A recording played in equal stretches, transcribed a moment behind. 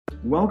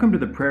Welcome to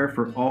the prayer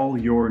for all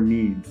your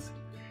needs.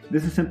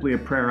 This is simply a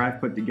prayer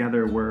I've put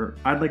together where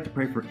I'd like to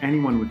pray for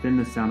anyone within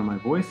the sound of my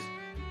voice.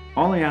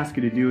 All I ask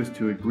you to do is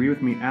to agree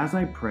with me as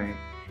I pray,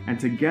 and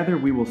together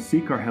we will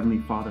seek our Heavenly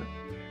Father.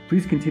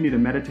 Please continue to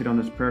meditate on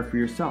this prayer for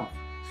yourself.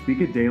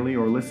 Speak it daily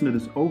or listen to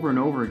this over and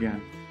over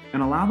again,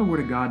 and allow the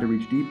Word of God to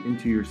reach deep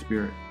into your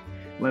spirit.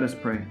 Let us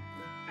pray.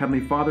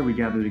 Heavenly Father, we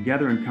gather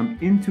together and come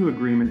into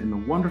agreement in the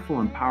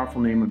wonderful and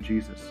powerful name of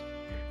Jesus.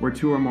 Where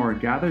two or more are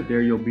gathered,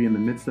 there you'll be in the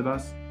midst of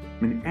us.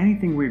 And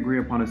anything we agree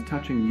upon as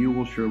touching, you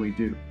will surely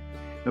do.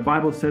 The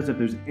Bible says if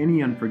there's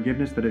any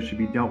unforgiveness, that it should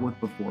be dealt with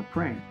before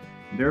praying.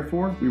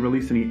 Therefore, we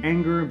release any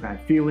anger, bad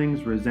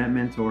feelings,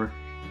 resentment, or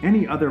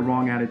any other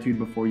wrong attitude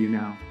before you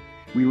now.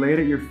 We lay it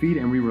at your feet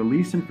and we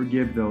release and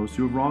forgive those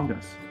who have wronged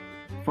us.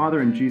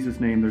 Father, in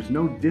Jesus' name, there's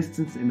no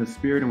distance in the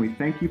Spirit, and we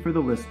thank you for the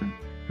listener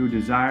who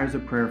desires a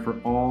prayer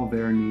for all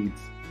their needs.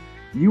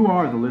 You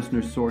are the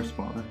listener's source,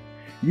 Father.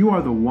 You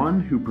are the one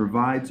who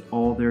provides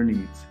all their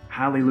needs.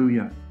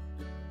 Hallelujah.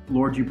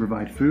 Lord, you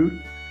provide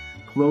food,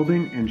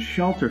 clothing, and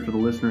shelter for the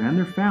listener and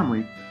their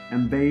family,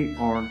 and they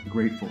are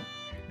grateful.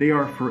 They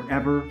are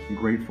forever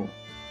grateful.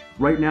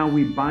 Right now,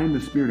 we bind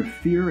the spirit of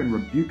fear and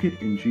rebuke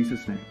it in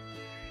Jesus' name.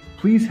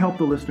 Please help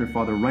the listener,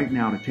 Father, right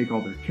now to take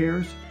all their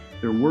cares,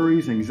 their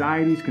worries,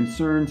 anxieties,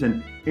 concerns,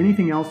 and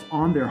anything else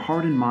on their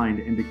heart and mind,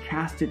 and to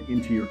cast it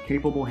into your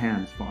capable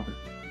hands, Father.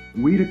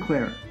 We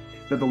declare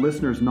that the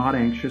listener is not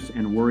anxious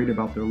and worried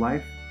about their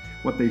life,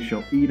 what they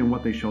shall eat and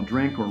what they shall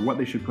drink, or what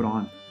they should put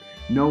on.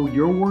 No,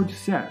 your word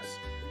says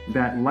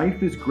that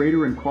life is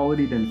greater in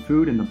quality than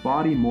food and the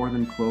body more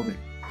than clothing.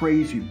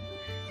 Praise you.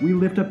 We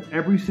lift up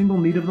every single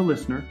need of the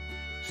listener,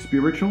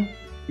 spiritual,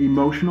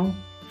 emotional,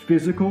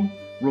 physical,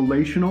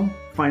 relational,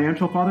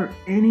 financial, Father,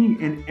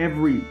 any and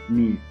every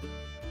need.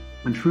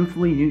 And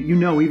truthfully, you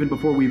know even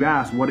before we've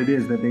asked what it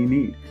is that they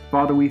need.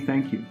 Father, we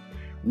thank you.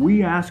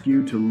 We ask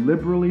you to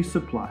liberally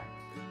supply,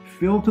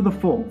 fill to the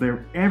full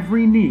their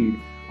every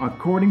need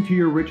according to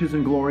your riches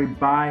and glory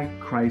by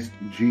Christ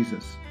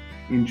Jesus.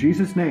 In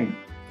Jesus' name,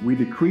 we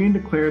decree and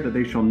declare that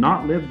they shall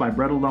not live by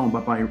bread alone,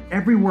 but by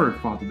every word,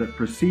 Father, that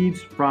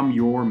proceeds from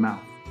your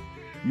mouth.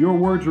 Your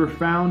words were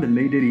found, and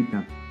they did eat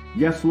them.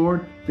 Yes,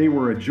 Lord, they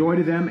were a joy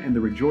to them and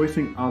the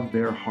rejoicing of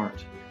their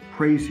heart.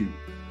 Praise you.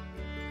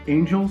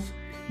 Angels,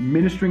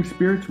 ministering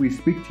spirits, we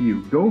speak to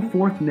you. Go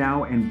forth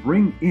now and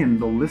bring in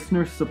the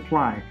listener's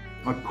supply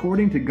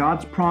according to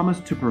God's promise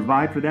to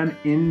provide for them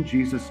in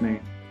Jesus'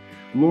 name.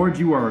 Lord,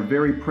 you are a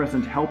very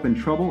present help in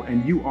trouble,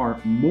 and you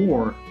are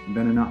more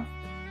than enough.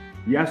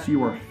 Yes,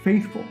 you are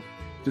faithful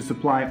to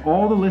supply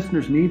all the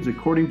listener's needs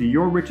according to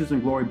your riches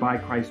and glory by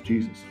Christ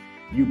Jesus.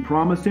 You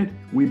promised it,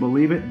 we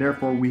believe it,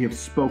 therefore we have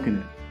spoken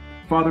it.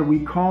 Father, we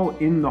call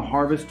in the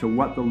harvest to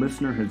what the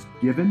listener has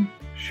given.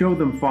 Show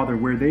them, Father,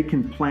 where they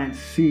can plant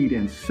seed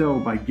and sow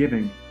by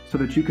giving, so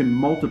that you can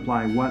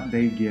multiply what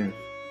they give.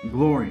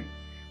 Glory.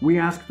 We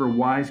ask for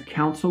wise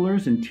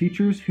counselors and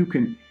teachers who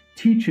can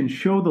teach and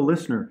show the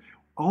listener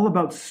all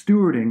about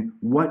stewarding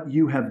what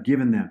you have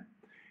given them.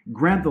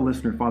 Grant the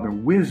listener, Father,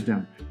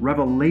 wisdom,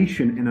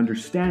 revelation, and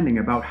understanding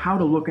about how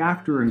to look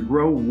after and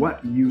grow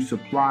what you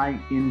supply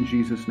in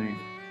Jesus' name.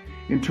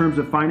 In terms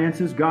of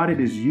finances, God, it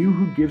is you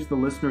who gives the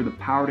listener the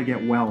power to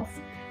get wealth,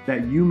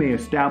 that you may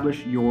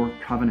establish your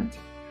covenant.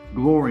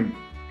 Glory.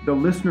 The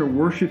listener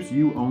worships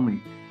you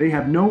only. They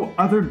have no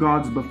other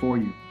gods before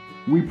you.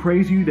 We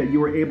praise you that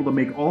you are able to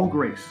make all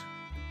grace,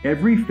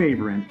 every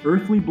favor and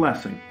earthly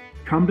blessing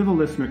come to the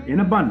listener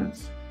in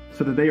abundance,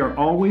 so that they are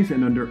always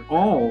and under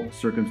all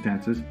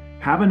circumstances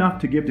have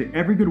enough to give to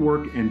every good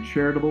work and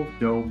charitable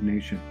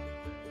donation.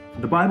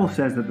 The Bible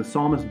says that the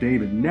psalmist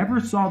David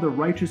never saw the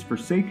righteous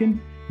forsaken,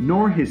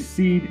 nor his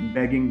seed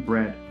begging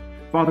bread.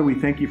 Father, we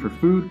thank you for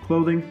food,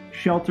 clothing,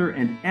 shelter,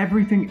 and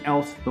everything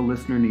else the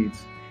listener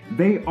needs.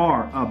 They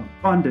are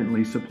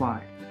abundantly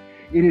supplied.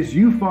 It is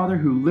you, Father,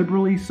 who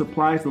liberally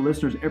supplies the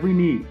listener's every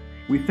need.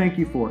 We thank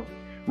you for it.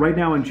 Right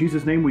now, in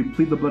Jesus' name, we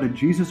plead the blood of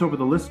Jesus over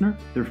the listener,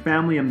 their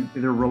family, and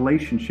their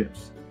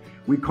relationships.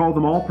 We call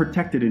them all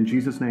protected in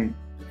Jesus' name.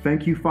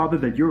 Thank you, Father,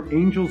 that your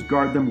angels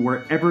guard them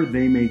wherever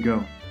they may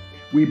go.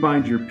 We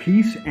bind your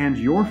peace and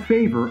your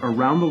favor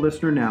around the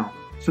listener now,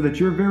 so that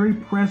your very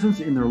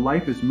presence in their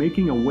life is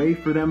making a way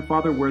for them,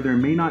 Father, where there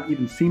may not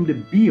even seem to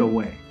be a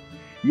way.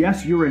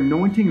 Yes, your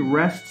anointing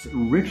rests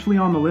richly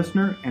on the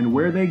listener, and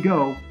where they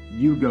go,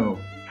 you go.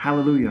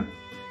 Hallelujah.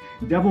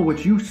 Devil,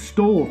 what you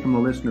stole from the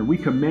listener, we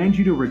command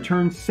you to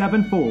return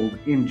sevenfold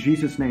in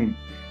Jesus' name.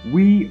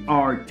 We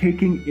are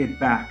taking it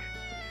back.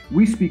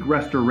 We speak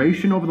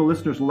restoration over the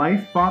listener's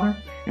life, Father,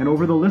 and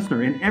over the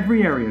listener in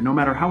every area, no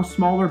matter how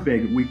small or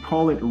big. We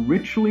call it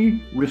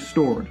richly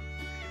restored.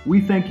 We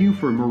thank you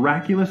for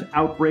miraculous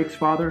outbreaks,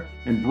 Father,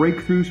 and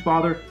breakthroughs,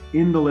 Father,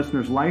 in the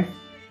listener's life.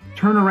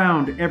 Turn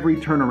around every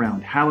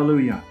turnaround.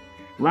 Hallelujah.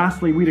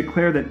 Lastly, we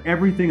declare that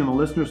everything in the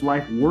listener's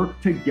life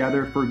work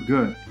together for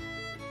good.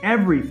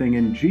 Everything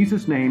in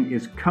Jesus' name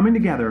is coming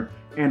together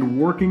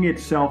and working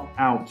itself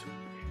out.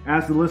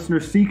 As the listener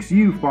seeks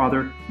you,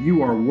 Father,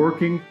 you are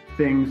working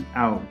things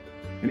out.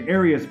 In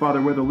areas, Father,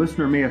 where the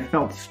listener may have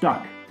felt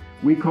stuck,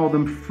 we call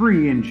them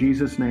free in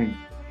Jesus' name.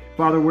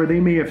 Father, where they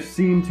may have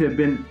seemed to have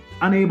been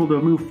unable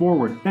to move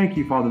forward, thank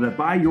you, Father, that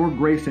by your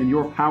grace and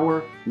your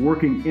power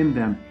working in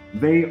them,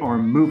 they are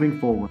moving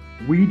forward.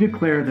 We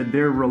declare that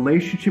their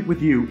relationship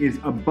with you is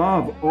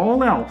above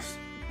all else,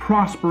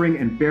 prospering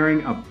and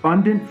bearing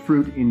abundant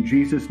fruit in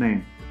Jesus'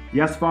 name.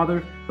 Yes,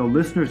 Father, the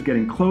listeners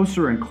getting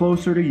closer and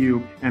closer to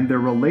you, and their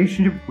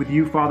relationship with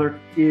you, Father,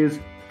 is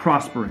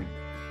prospering.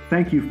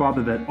 Thank you,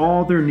 Father, that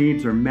all their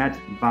needs are met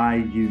by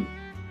you.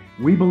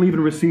 We believe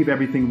and receive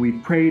everything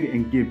we've prayed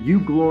and give you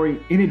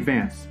glory in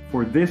advance,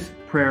 for this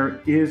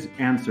prayer is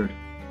answered.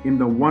 In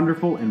the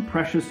wonderful and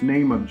precious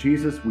name of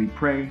Jesus we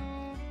pray.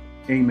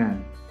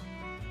 Amen.